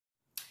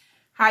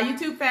Hi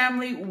YouTube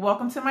family,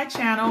 welcome to my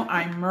channel.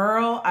 I'm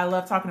Merle. I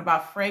love talking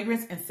about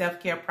fragrance and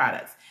self-care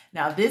products.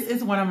 Now this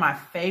is one of my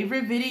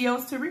favorite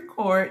videos to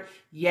record.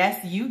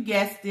 Yes, you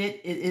guessed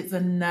it, it is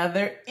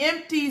another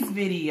empties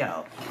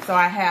video. So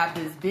I have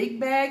this big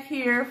bag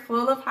here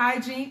full of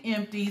Hygiene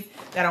empties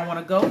that I want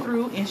to go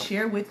through and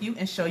share with you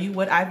and show you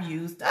what I've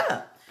used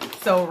up.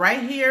 So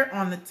right here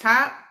on the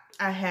top,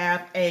 I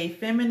have a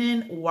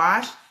feminine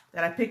wash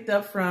that I picked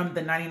up from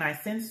the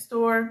 99-cent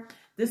store.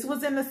 This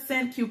was in the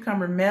scent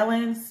Cucumber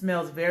Melon.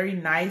 Smells very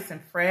nice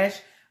and fresh.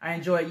 I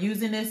enjoy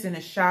using this in the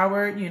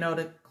shower, you know,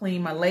 to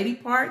clean my lady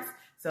parts.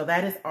 So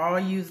that is all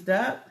used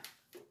up.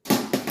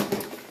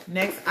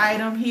 Next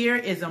item here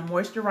is a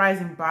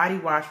moisturizing body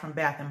wash from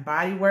Bath &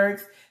 Body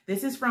Works.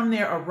 This is from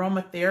their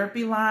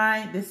aromatherapy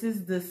line. This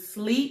is the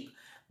Sleep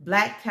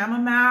Black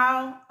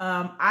Chamomile.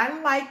 I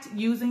liked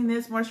using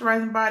this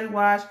moisturizing body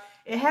wash.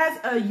 It has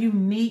a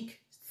unique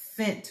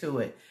scent to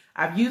it.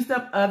 I've used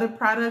up other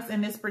products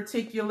in this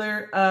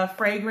particular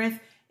fragrance.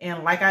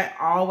 And like I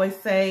always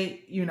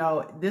say, you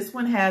know, this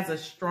one has a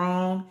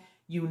strong,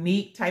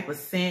 unique type of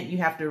scent. You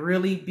have to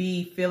really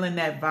be feeling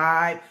that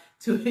vibe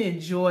to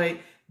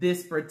enjoy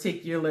this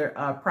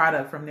particular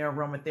product from their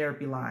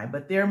aromatherapy line.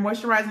 But their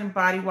moisturizing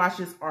body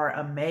washes are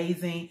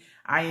amazing.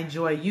 I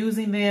enjoy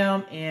using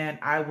them and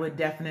I would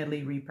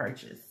definitely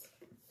repurchase.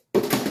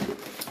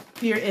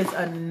 Here is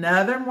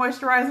another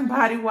moisturizing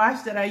body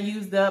wash that I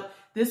used up.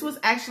 This was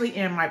actually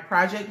in my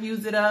project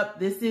Use It Up.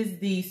 This is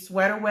the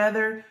Sweater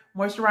Weather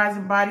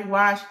Moisturizing Body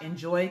Wash.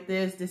 Enjoyed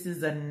this. This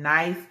is a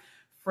nice,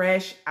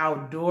 fresh,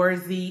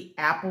 outdoorsy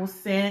apple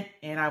scent,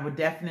 and I would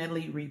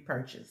definitely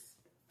repurchase.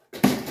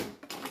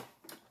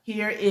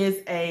 Here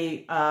is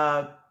a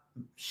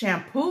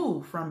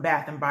shampoo from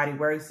Bath & Body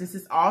Works. This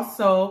is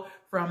also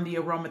from the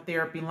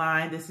aromatherapy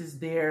line. This is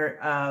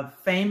their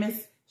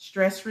famous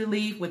stress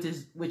relief, which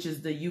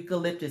is the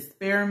eucalyptus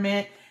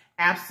spearmint.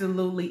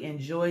 Absolutely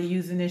enjoy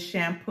using this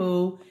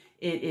shampoo.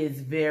 It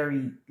is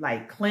very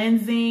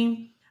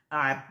cleansing.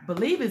 I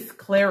believe it's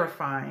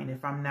clarifying,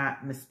 if I'm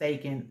not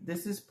mistaken.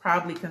 This is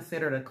probably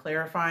considered a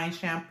clarifying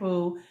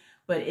shampoo,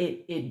 but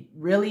it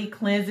really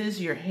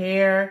cleanses your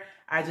hair.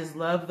 I just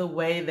love the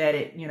way that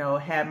it, you know,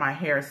 had my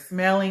hair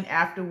smelling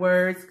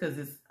afterwards, because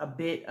it's a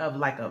bit of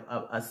like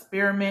a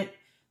spearmint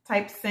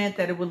type scent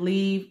that it would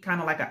leave, kind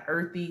of like an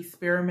earthy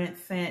spearmint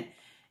scent.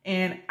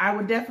 And I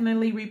would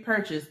definitely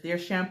repurchase. Their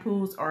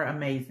shampoos are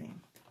amazing.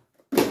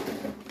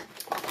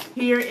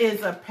 Here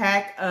is a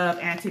pack of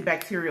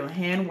antibacterial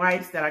hand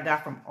wipes that I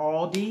got from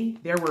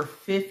Aldi. There were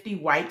 50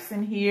 wipes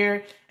in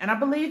here, and I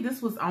believe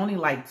this was only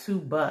like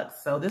 $2.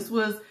 So this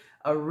was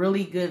a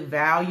really good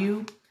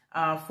value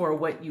for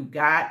what you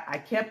got. I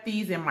kept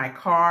these in my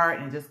car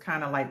and just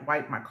kind of like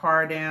wipe my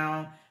car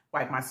down,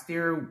 wipe my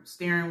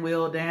steering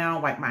wheel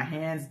down, wipe my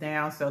hands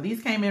down. So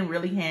these came in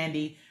really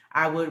handy.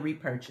 I would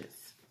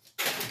repurchase.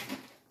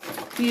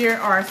 Here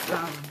are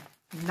some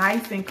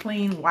nice and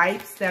clean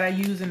wipes that I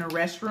use in the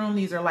restroom.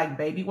 These are like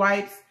baby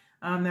wipes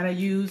that I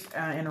use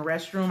in the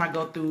restroom. I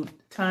go through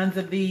tons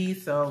of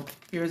these. So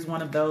here's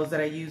one of those that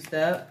I used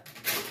up.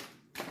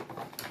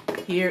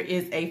 Here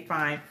is a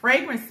fine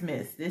fragrance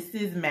mist. This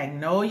is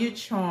Magnolia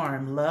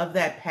Charm. Love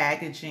that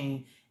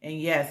packaging. And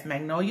yes,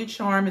 Magnolia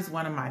Charm is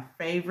one of my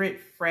favorite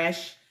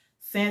fresh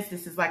scents.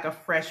 This is like a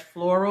fresh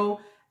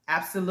floral.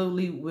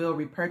 Absolutely will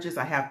repurchase.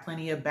 I have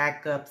plenty of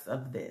backups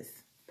of this.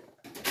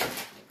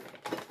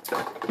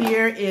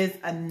 Here is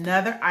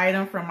another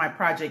item from my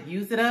project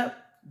Use It Up.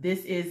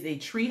 This is a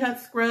Tree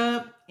Hut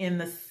scrub in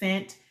the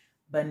scent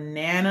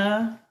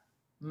Banana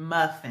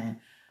Muffin.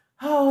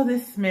 Oh,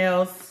 this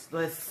smells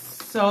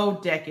so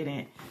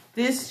decadent.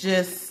 This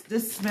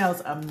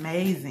smells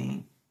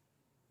amazing.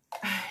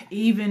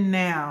 Even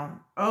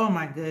now, oh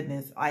my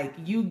goodness, like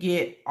you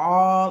get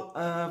all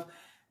of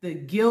the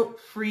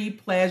guilt-free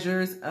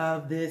pleasures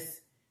of this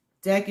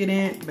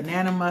decadent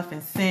banana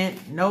muffin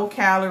scent. No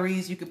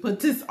calories. You can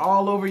put this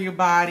all over your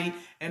body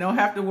and don't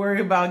have to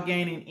worry about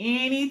gaining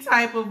any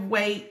type of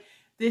weight.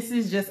 This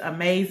is just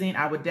amazing.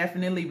 I would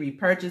definitely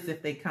repurchase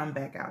if they come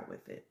back out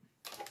with it.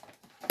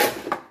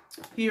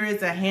 Here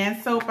is a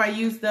hand soap I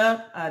used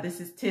up. This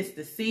is 'Tis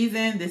the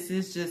Season. This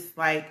is just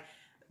like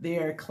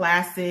their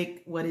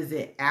classic, what is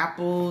it,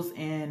 apples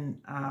and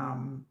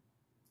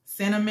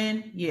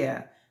cinnamon.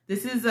 Yeah.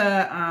 This is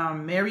a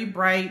Merry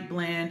Bright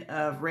blend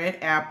of red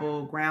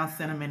apple, ground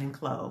cinnamon, and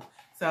clove.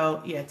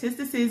 So yeah, 'Tis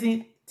the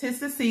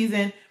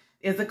Season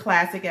is a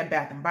classic at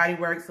Bath & Body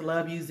Works. I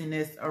love using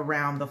this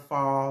around the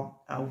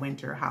fall,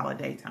 winter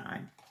holiday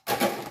time.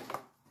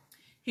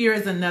 Here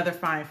is another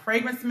fine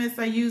fragrance mist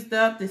I used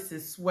up. This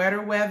is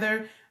Sweater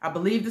Weather. I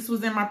believe this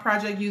was in my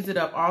project Use It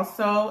Up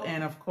also.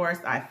 And of course,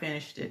 I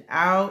finished it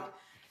out.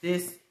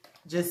 This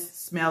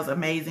just smells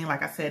amazing.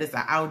 Like I said, it's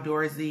an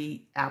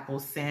outdoorsy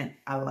apple scent.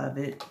 I love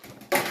it.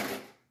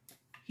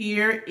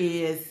 Here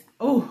is,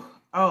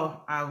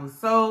 I was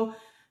so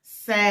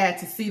sad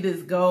to see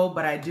this go,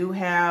 but I do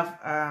have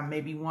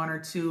maybe one or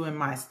two in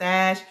my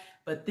stash.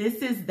 But this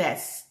is that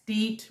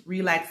steeped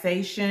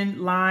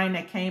relaxation line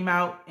that came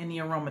out in the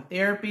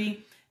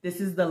aromatherapy.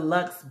 This is the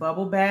Luxe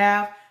Bubble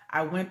Bath.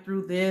 I went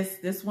through this.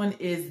 This one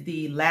is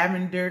the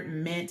lavender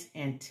mint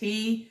and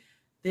tea.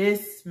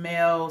 This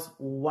smells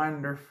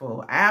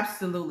wonderful. I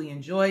absolutely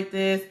enjoyed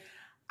this.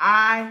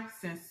 I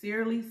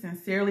sincerely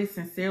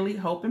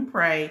hope and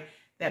pray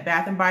that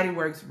Bath & Body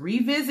Works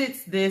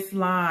revisits this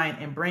line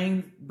and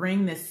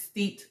bring this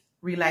steeped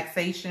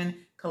relaxation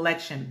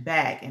collection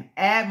back and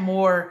add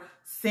more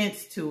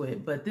scents to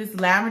it. But this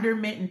lavender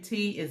mint and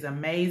tea is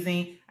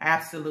amazing. I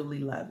absolutely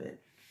love it.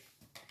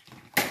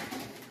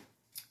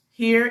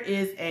 Here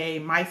is a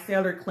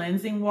micellar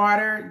cleansing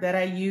water that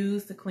I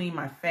use to clean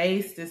my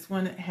face. This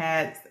one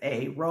has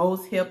a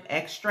rose hip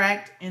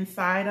extract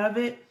inside of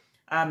it.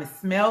 It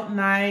smelled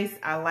nice.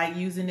 I like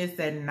using this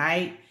at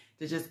night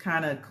to just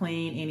kind of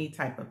clean any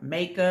type of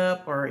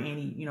makeup or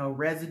any,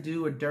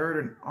 residue or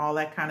dirt and all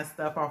that kind of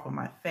stuff off of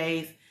my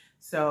face.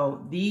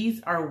 So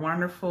these are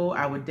wonderful.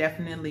 I would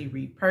definitely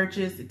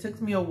repurchase. It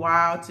took me a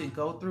while to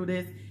go through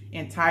this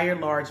entire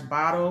large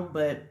bottle,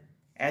 but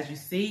as you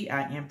see,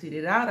 I emptied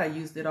it out. I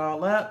used it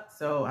all up.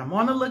 So I'm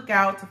on the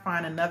lookout to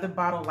find another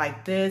bottle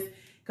like this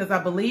because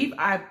I believe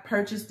I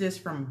purchased this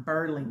from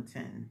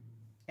Burlington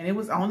and it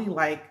was only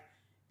like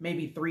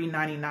maybe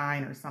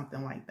 $3.99 or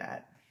something like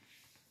that.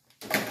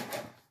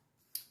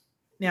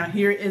 Now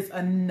here is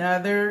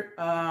another,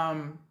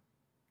 I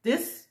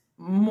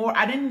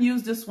didn't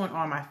use this one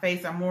on my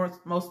face. I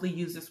mostly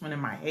use this one in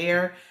my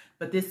hair,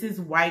 but this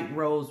is white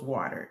rose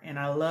water and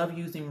I love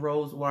using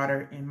rose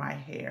water in my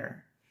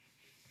hair.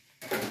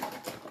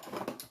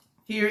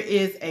 Here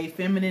is a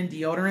feminine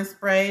deodorant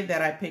spray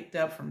that I picked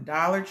up from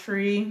Dollar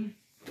Tree.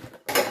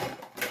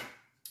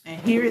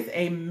 And here is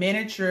a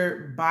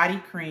miniature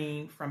body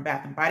cream from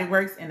Bath & Body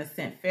Works in the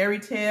scent Fairy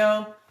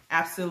Tale.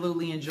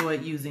 Absolutely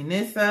enjoyed using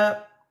this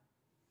up.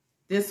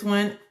 This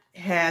one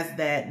has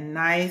that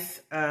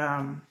nice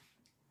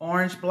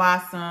orange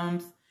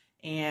blossoms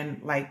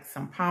and like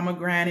some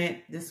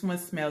pomegranate. This one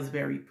smells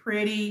very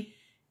pretty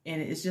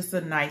and it's just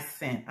a nice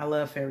scent. I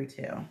love Fairy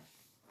Tale.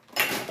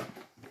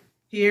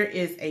 Here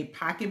is a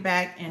pocket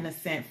bag in the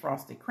scent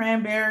Frosted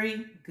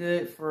Cranberry,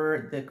 good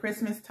for the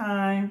Christmas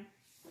time.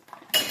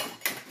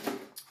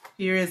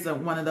 Here is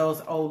one of those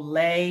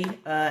Olay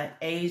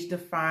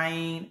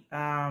age-defying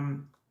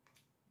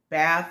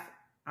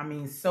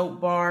soap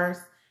bars.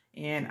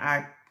 And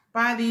I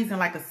buy these in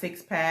like a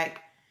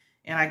 6-pack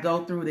and I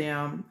go through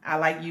them. I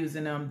like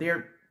using them.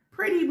 They're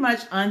pretty much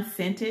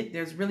unscented.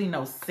 There's really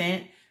no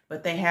scent,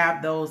 but they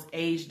have those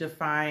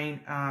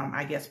age-defying,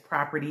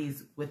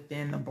 properties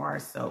within the bar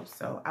soap.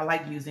 So I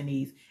like using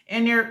these.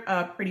 And they're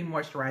pretty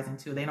moisturizing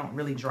too. They don't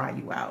really dry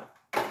you out.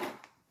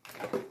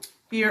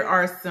 Here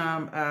are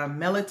some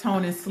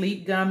melatonin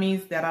sleep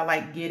gummies that I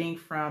like getting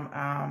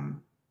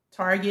from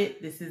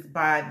Target. This is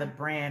by the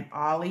brand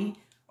Ollie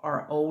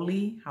or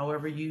Oli,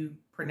 however you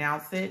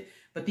pronounce it.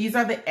 But these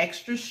are the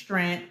extra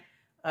strength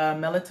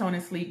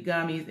melatonin sleep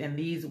gummies, and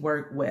these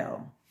work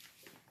well.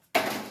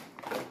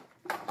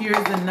 Here's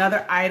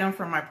another item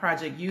from my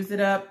project Use It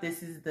Up.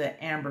 This is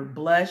the Amber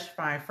Blush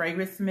Fine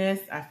Fragrance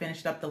Mist. I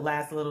finished up the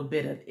last little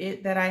bit of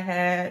it that I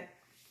had.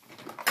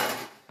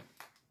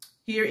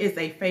 Here is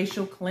a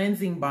facial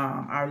cleansing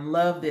balm. I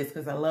love this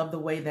because I love the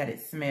way that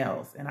it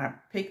smells. And I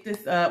picked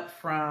this up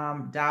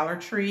from Dollar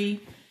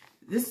Tree.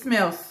 This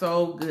smells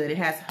so good. It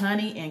has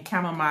honey and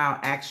chamomile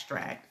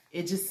extract.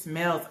 It just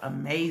smells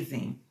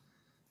amazing.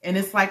 And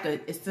it's like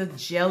it's a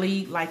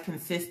jelly-like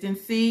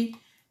consistency.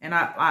 And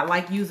I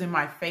like using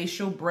my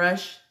facial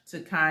brush to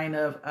kind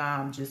of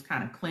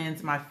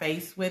cleanse my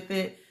face with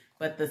it.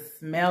 But the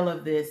smell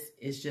of this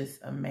is just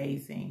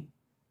amazing.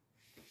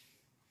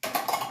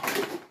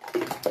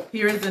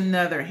 Here is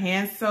another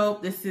hand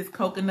soap. This is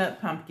Coconut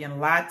Pumpkin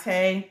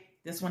Latte.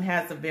 This one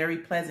has a very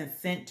pleasant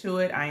scent to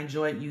it. I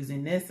enjoyed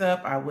using this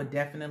up. I would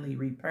definitely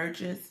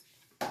repurchase.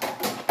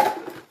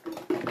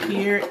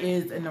 Here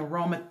is an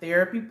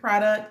aromatherapy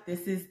product.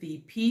 This is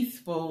the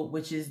Peaceful,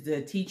 which is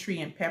the tea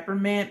tree and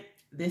peppermint.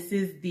 This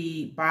is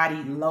the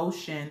body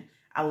lotion.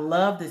 I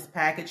love this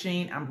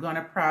packaging. I'm going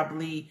to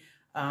probably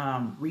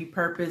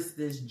repurpose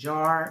this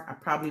jar. I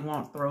probably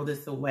won't throw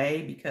this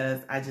away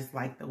because I just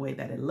like the way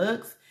that it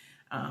looks.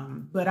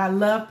 But I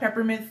love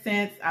peppermint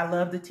scents. I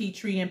love the tea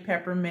tree and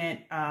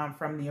peppermint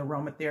from the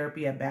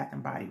aromatherapy at Bath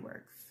 & Body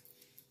Works.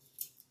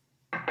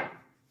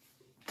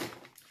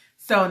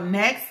 So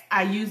next,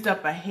 I used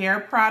up a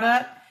hair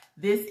product.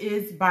 This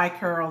is by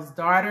Carol's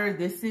Daughter.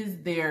 This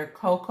is their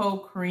Cocoa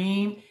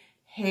Cream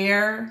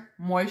Hair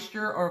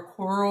Moisture or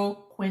Coral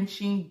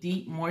Quenching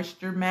Deep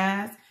Moisture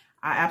Mask.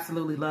 I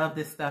absolutely love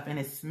this stuff and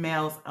it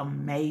smells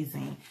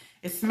amazing.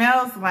 It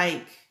smells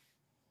like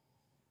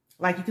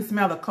you can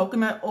smell the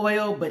coconut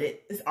oil, but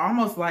it's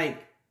almost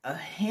like a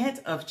hint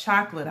of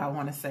chocolate, I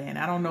want to say. And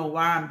I don't know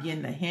why I'm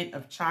getting a hint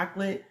of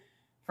chocolate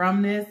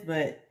from this,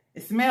 but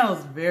it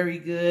smells very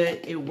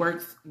good. It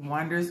works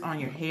wonders on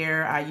your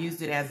hair. I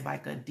used it as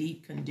like a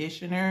deep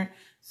conditioner.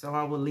 So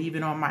I will leave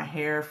it on my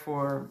hair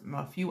for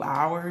a few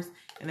hours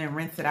and then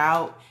rinse it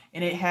out.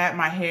 And it had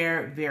my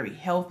hair very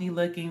healthy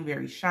looking,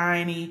 very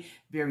shiny,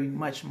 very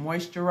much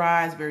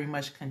moisturized, very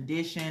much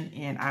conditioned.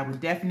 And I would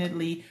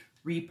definitely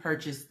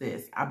repurchase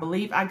this. I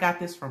believe I got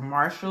this from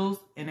Marshall's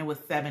and it was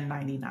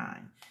 $7.99.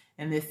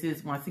 And this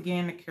is, once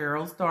again, the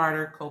Carol's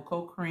Daughter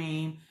Cocoa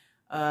Cream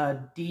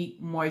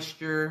Deep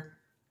Moisture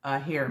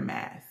Hair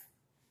Mask.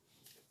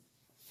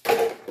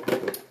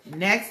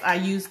 Next, I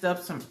used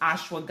up some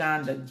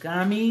ashwagandha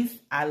gummies.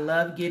 I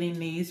love getting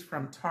these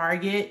from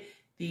Target.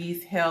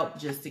 These help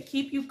just to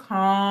keep you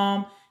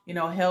calm, you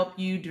know, help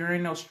you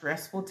during those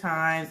stressful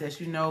times. As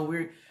you know,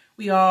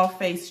 we all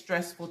face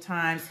stressful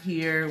times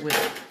here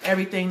with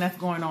everything that's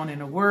going on in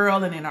the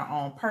world and in our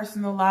own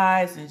personal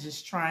lives, and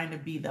just trying to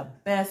be the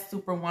best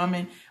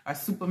superwoman or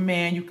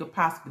superman you could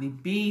possibly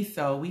be.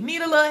 So we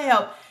need a little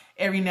help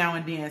every now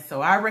and then.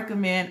 So I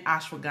recommend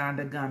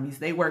ashwagandha gummies.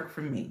 They work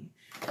for me.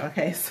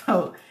 Okay,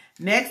 so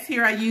next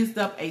here I used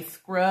up a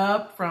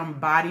scrub from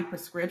Body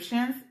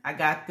Prescriptions. I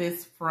got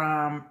this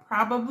from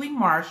probably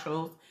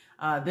Marshall's.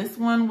 This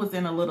one was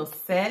in a little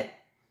set.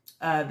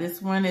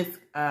 This one is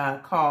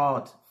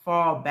called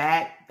Fall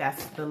Back.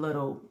 That's the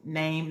little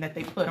name that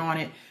they put on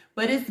it.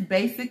 But it's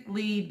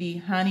basically the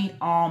honey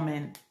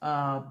almond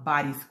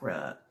body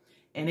scrub.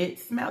 And it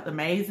smelled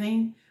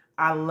amazing.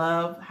 I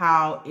love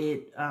how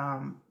it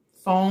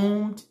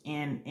foamed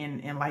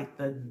and like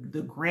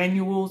the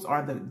granules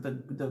or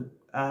the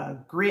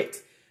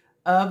grit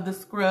of the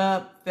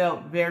scrub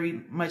felt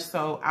very much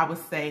so, I would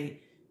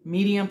say,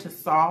 medium to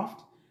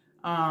soft.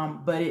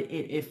 But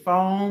it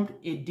foamed.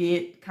 It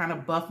did kind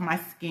of buff my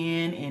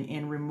skin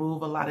and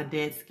remove a lot of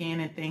dead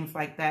skin and things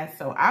like that.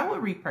 So I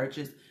would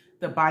repurchase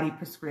the Body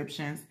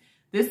Prescriptions.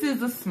 This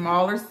is a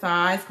smaller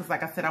size because,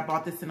 like I said, I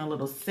bought this in a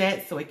little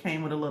set. So it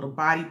came with a little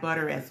body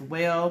butter as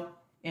well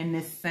in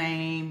this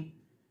same,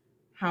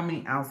 how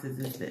many ounces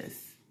is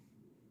this?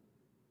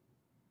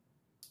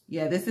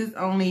 Yeah, this is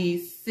only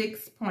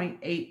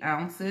 6.8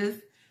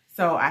 ounces.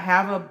 So I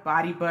have a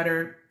body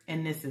butter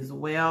in this as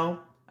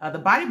well. The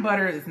body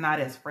butter is not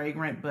as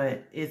fragrant,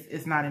 but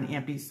it's not an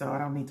empty, so I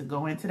don't need to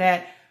go into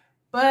that.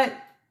 But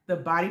the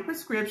Body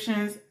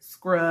Prescriptions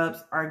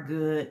scrubs are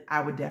good.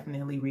 I would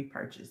definitely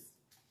repurchase.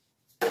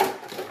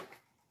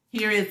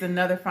 Here is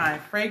another fine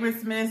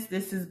fragrance mist.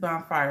 This is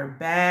Bonfire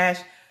Bash.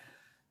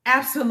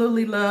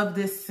 Absolutely love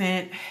this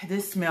scent.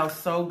 This smells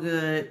so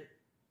good.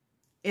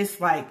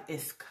 It's like,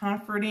 it's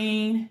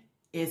comforting.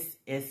 It's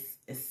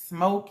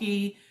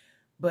smoky,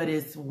 but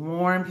it's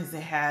warm because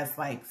it has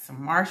like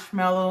some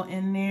marshmallow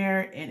in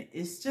there. And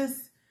it's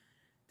just,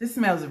 this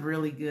smells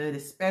really good,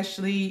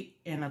 especially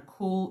in the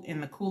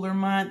cooler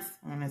months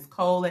when it's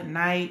cold at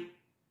night.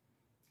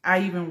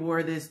 I even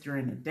wore this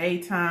during the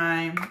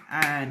daytime,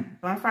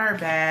 and Bonfire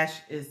Bash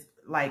is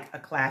like a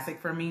classic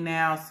for me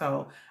now.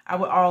 So I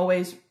would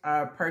always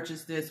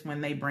purchase this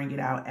when they bring it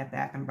out at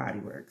Bath & Body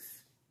Works.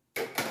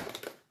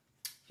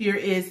 Here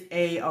is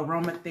a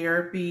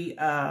aromatherapy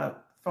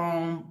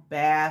foam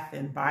bath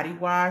and body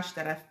wash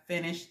that I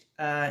finished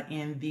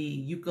in the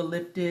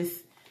eucalyptus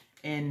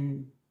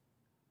and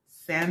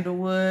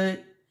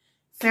sandalwood,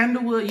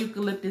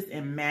 eucalyptus,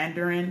 and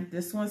mandarin.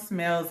 This one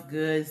smells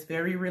good. It's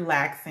very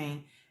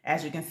relaxing.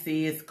 As you can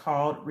see, it's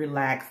called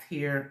Relax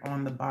here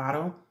on the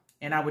bottle,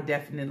 and I would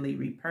definitely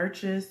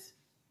repurchase.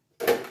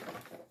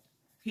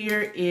 Here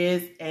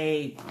is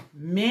a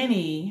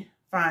mini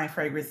fine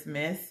fragrance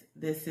mist.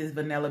 This is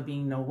Vanilla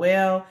Bean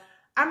Noel.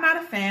 I'm not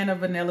a fan of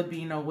Vanilla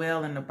Bean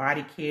Noel in the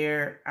body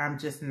care. I'm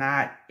just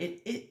not.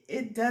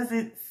 It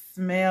doesn't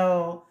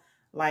smell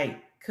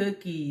like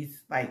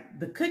cookies.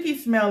 Like, the cookie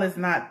smell is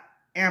not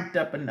amped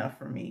up enough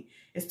for me.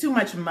 It's too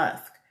much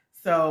musk.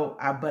 So,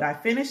 but I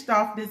finished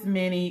off this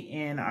mini,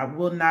 and I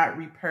will not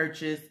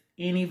repurchase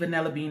any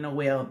Vanilla Bean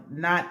Noel,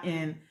 not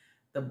in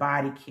the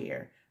body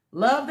care.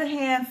 Love the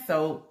hand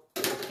soap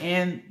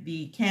and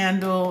the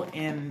candle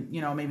and, you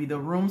know, maybe the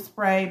room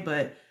spray,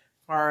 but as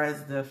far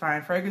as the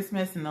fine fragrance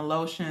mist and the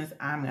lotions,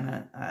 I'm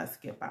gonna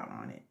skip out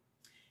on it.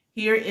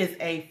 Here is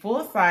a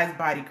full-size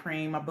body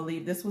cream. I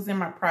believe this was in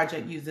my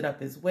project Use It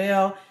Up as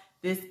well.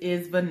 This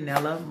is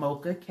Vanilla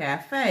Mocha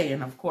Cafe,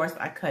 and of course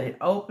I cut it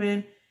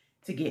open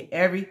to get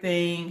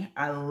everything.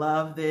 I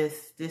love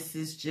this. This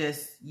is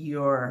just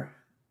your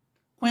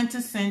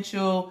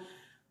quintessential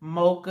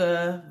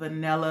mocha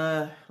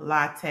vanilla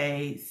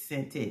latte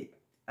scented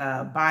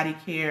body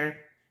care.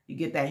 You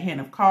get that hint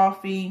of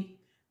coffee,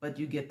 but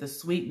you get the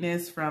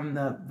sweetness from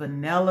the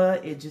vanilla.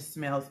 It just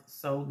smells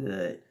so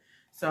good.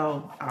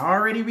 So I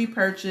already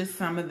repurchased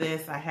some of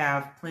this. I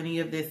have plenty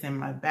of this in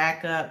my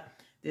backup.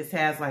 This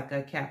has like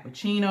a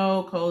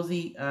cappuccino,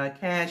 cozy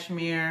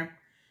cashmere,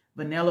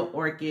 vanilla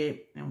orchid,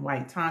 and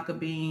white tonka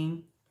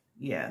bean.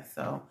 Yeah,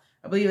 so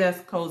I believe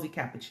that's cozy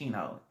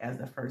cappuccino as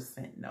the first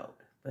scent note.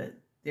 But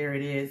there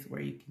it is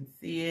where you can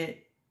see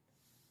it.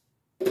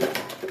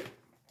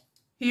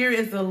 Here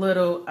is a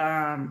little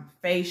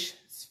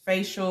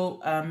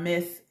facial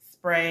mist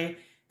spray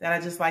that I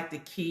just like to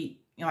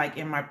keep, you know, like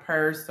in my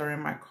purse or in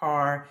my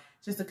car,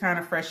 just to kind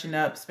of freshen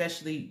up,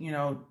 especially, you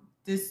know,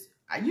 this,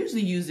 I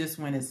usually use this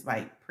when it's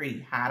like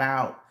pretty hot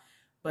out.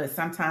 But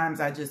sometimes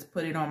I just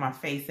put it on my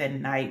face at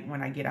night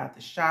when I get out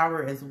the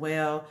shower as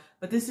well.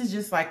 But this is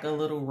just like a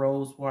little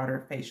rose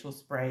water facial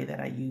spray that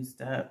I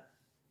used up.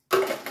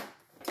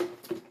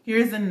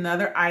 Here's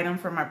another item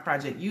from my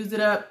project Use It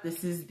Up.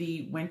 This is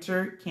the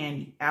Winter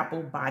Candy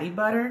Apple Body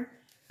Butter.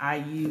 I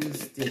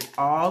used it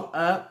all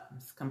up.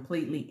 It's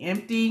completely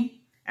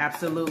empty.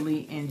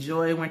 Absolutely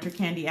enjoy Winter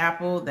Candy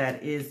Apple.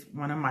 That is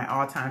one of my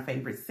all-time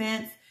favorite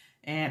scents.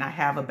 And I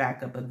have a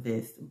backup of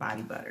this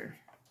body butter.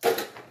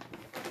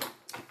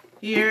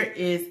 Here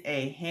is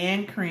a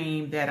hand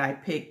cream that I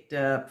picked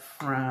up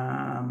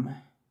from,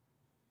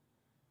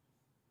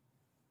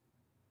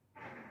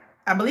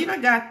 I believe I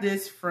got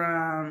this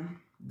from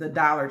the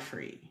Dollar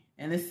Tree.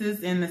 And this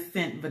is in the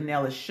scent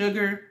Vanilla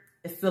Sugar.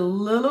 It's a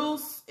little,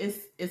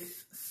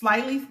 it's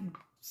slightly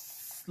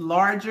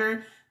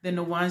larger than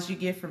the ones you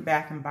get from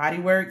Bath and Body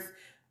Works,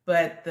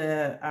 but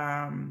the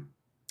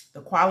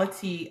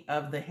quality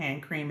of the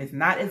hand cream is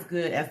not as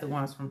good as the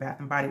ones from Bath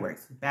and Body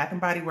Works. Bath and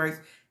Body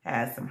Works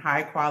has some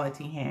high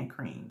quality hand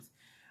creams.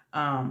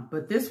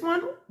 But this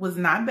one was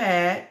not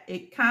bad.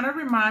 It kind of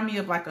reminded me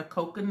of like a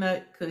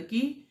coconut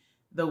cookie.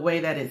 The way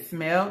that it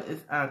smelled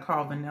is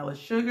called Vanilla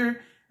Sugar.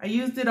 I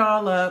used it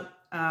all up.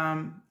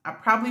 I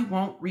probably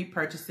won't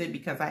repurchase it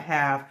because I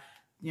have,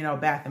 you know,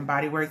 Bath and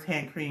Body Works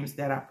hand creams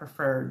that I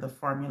prefer the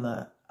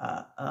formula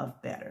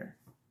of better.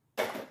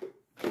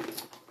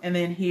 And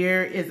then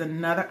here is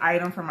another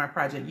item from my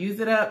project Use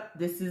It Up.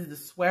 This is the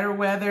Sweater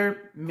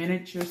Weather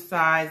Miniature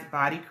Size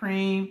Body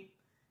Cream.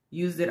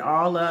 Used it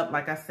all up.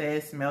 Like I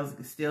said,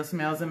 it still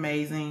smells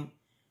amazing.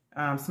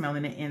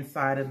 Smelling the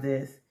inside of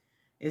this.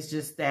 It's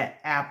just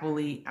that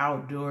appley,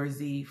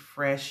 outdoorsy,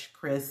 fresh,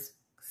 crisp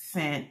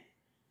scent.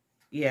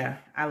 Yeah,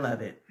 I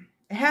love it.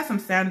 It has some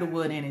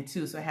sandalwood in it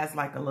too, so it has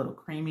like a little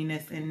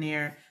creaminess in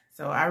there.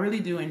 So I really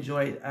do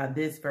enjoy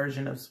this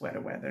version of Sweater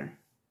Weather.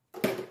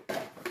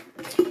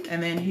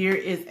 And then here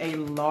is a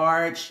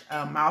large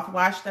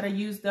mouthwash that I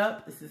used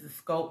up. This is the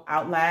Scope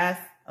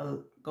Outlast.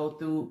 I'll go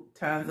through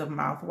tons of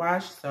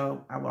mouthwash,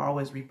 so I will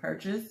always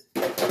repurchase.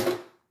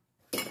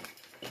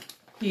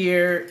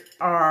 Here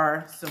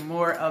are some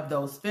more of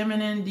those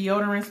feminine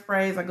deodorant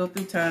sprays. I go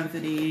through tons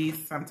of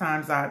these.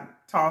 Sometimes I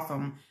toss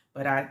them,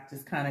 but I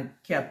just kind of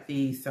kept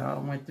these. So I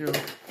went through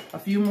a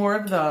few more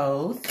of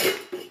those.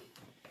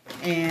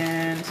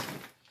 And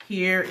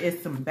here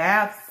is some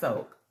bath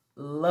soak.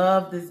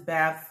 Love this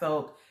bath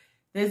soak.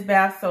 This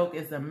bath soak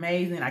is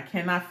amazing. I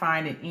cannot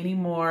find it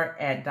anymore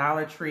at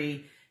Dollar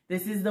Tree.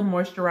 This is the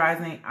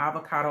moisturizing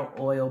avocado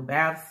oil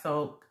bath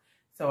soak.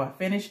 So I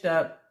finished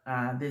up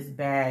this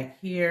bag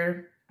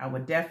here. I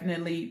would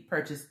definitely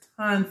purchase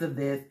tons of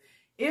this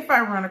if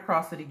I run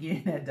across it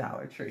again at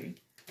Dollar Tree.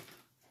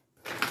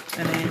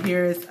 And then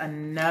here's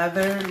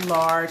another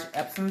large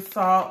Epsom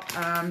salt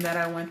that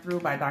I went through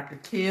by Dr.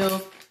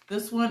 Teal's.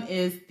 This one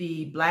is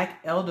the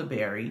Black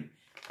Elderberry.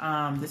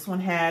 This one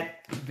had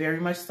very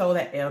much so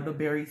that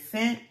elderberry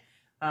scent.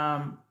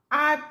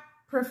 I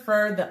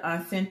prefer the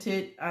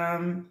unscented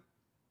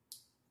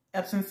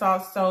Epsom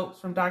salt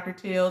soaps from Dr.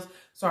 Teal's,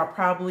 so I'll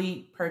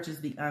probably purchase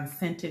the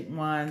unscented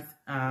ones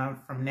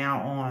from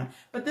now on.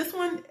 But this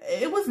one,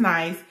 it was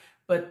nice,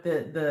 but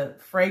the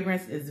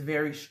fragrance is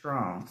very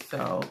strong.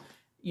 So,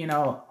 you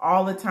know,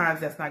 all the times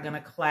that's not going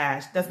to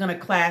clash. That's going to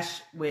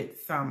clash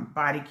with some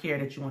body care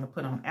that you want to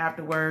put on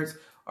afterwards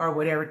or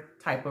whatever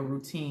type of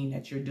routine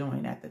that you're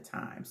doing at the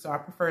time. So I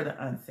prefer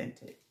the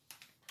unscented.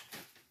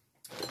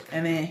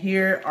 And then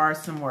here are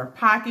some more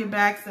pocket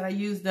bags that I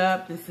used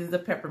up. This is the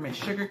peppermint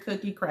sugar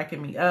cookie, cracking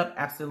me up.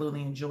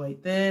 Absolutely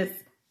enjoyed this.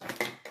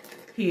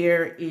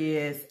 Here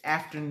is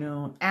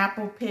afternoon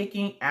apple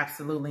picking.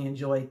 Absolutely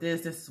enjoyed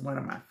this. This is one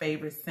of my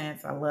favorite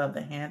scents. I love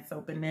the hand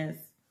soap in this.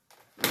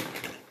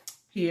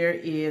 Here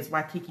is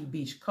Waikiki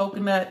Beach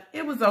coconut.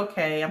 It was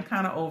okay. I'm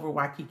kind of over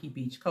Waikiki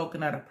Beach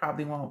coconut. I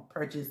probably won't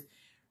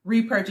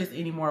repurchase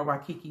any more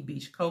Waikiki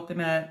Beach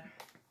coconut.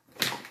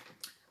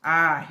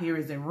 Here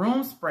is a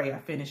room spray I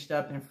finished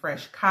up in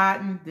Fresh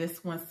Cotton.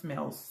 This one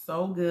smells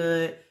so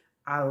good.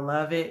 I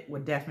love it.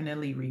 Would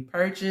definitely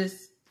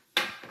repurchase.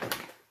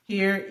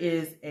 Here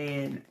is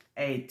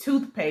a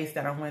toothpaste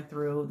that I went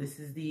through. This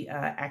is the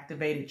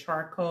activated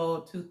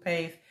charcoal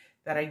toothpaste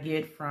that I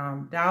get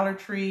from Dollar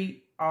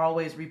Tree.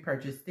 Always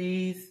repurchase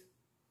these.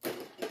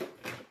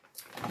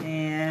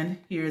 And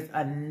here's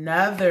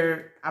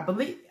another,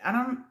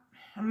 I'm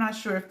not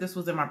sure if this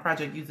was in my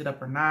project Use It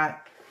Up or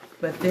not.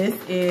 But this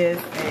is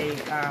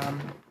a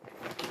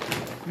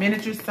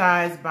miniature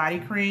size body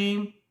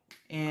cream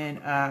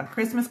in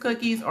Christmas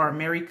cookies or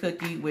Merry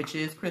Cookie, which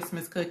is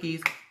Christmas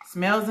cookies.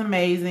 Smells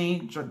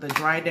amazing. The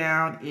dry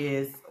down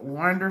is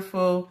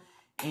wonderful.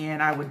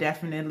 And I would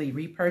definitely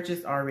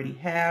repurchase. Already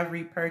have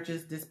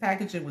repurchased. This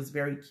packaging was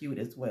very cute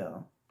as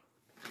well.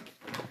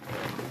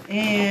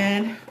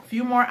 And a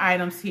few more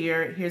items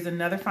here. Here's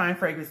another Fine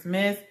Fragrance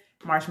Mist.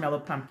 Marshmallow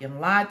Pumpkin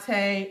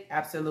Latte.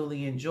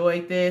 Absolutely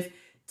enjoyed this.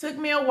 Took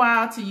me a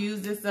while to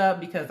use this up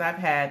because I've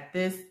had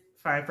this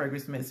Fine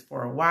Fragrance Mist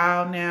for a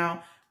while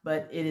now,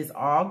 but it is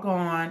all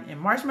gone. And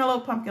Marshmallow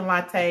Pumpkin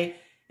Latte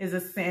is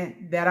a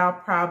scent that I'll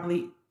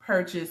probably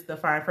purchase the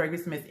Fine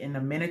Fragrance Mist in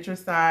the miniature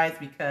size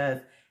because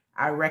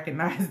I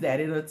recognize that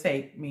it'll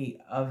take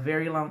me a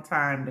very long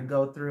time to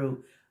go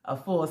through a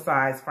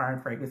full-size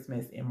Fine Fragrance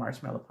Mist in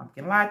Marshmallow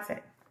Pumpkin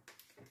Latte.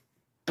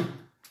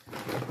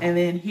 And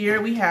then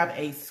here we have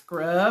a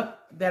scrub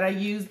that I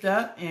used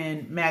up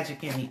in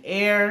Magic in the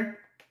Air.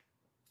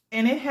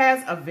 And it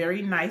has a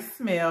very nice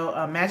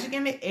smell. Magic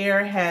in the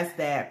Air has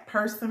that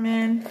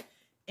persimmon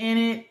in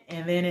it.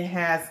 And then it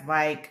has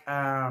like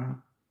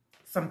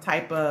some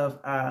type of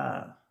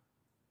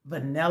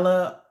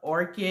vanilla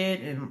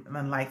orchid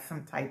and like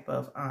some type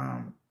of...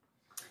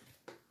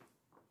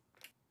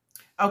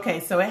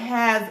 Okay, so it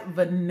has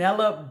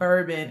vanilla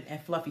bourbon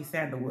and fluffy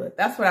sandalwood.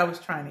 That's what I was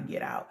trying to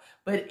get out.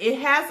 But it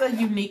has a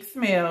unique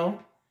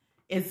smell.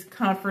 It's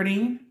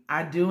comforting.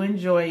 I do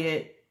enjoy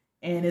it.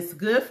 And it's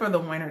good for the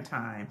winter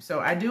time. So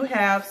I do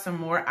have some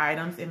more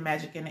items in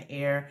Magic in the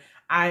Air.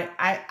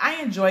 I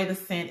enjoy the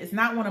scent. It's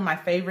not one of my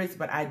favorites,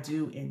 but I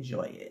do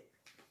enjoy it.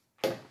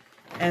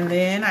 And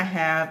then I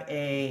have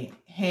a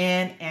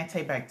hand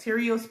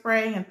antibacterial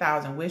spray in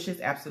Thousand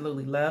Wishes.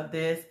 Absolutely love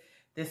this.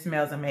 This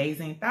smells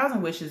amazing.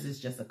 Thousand Wishes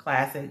is just a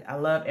classic. I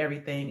love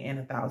everything in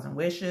a Thousand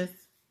Wishes.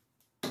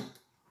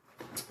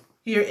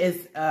 Here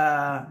is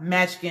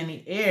Magic in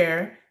the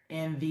Air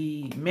in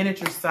the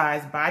miniature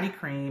size body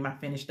cream. I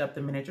finished up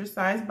the miniature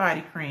size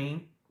body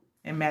cream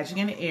and Magic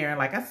in the Air.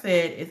 Like I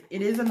said,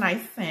 it is a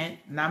nice scent.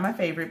 Not my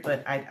favorite,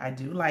 but I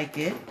do like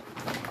it.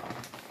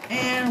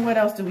 And what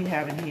else do we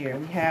have in here?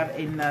 We have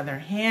another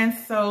hand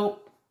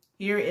soap.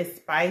 Here is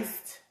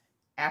Spiced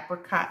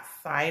Apricot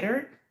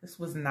Cider. This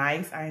was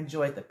nice. I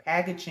enjoyed the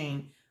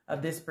packaging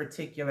of this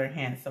particular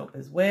hand soap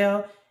as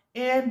well.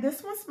 And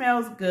this one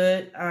smells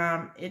good.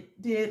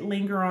 It did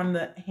linger on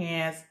the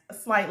hands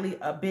slightly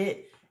a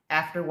bit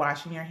after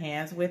washing your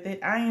hands with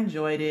it. I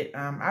enjoyed it.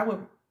 I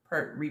would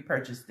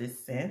repurchase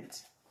this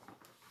scent.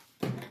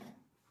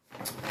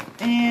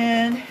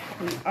 And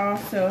we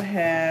also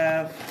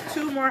have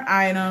two more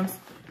items.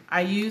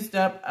 I used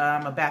up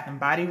a Bath &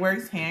 Body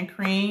Works hand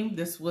cream.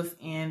 This was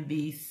in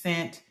the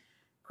scent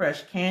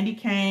Crushed Candy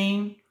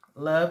Cane.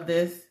 Love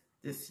this.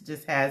 This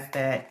just has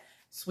that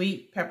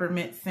sweet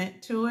peppermint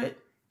scent to it.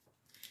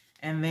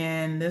 And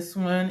then this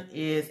one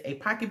is a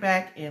pocket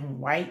bag in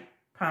White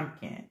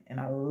Pumpkin. And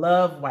I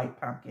love White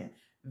Pumpkin.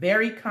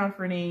 Very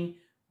comforting.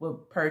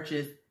 Would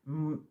purchase.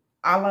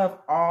 I love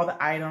all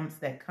the items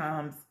that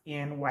comes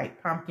in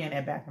White Pumpkin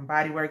at Bath &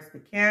 Body Works. The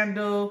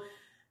candle,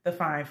 the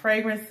Fine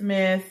Fragrance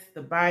Mist,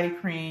 the body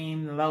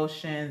cream, the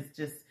lotions,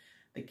 just,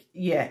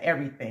 yeah,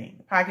 everything.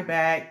 The pocket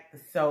bag, the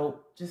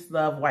soap, just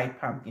love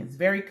White Pumpkin. It's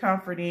very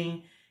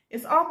comforting.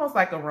 It's almost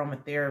like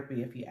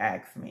aromatherapy if you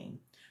ask me.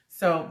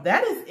 So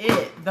that is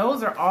it.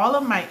 Those are all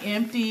of my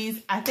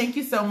empties. I thank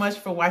you so much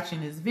for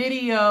watching this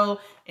video.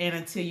 And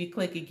until you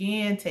click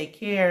again, take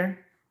care.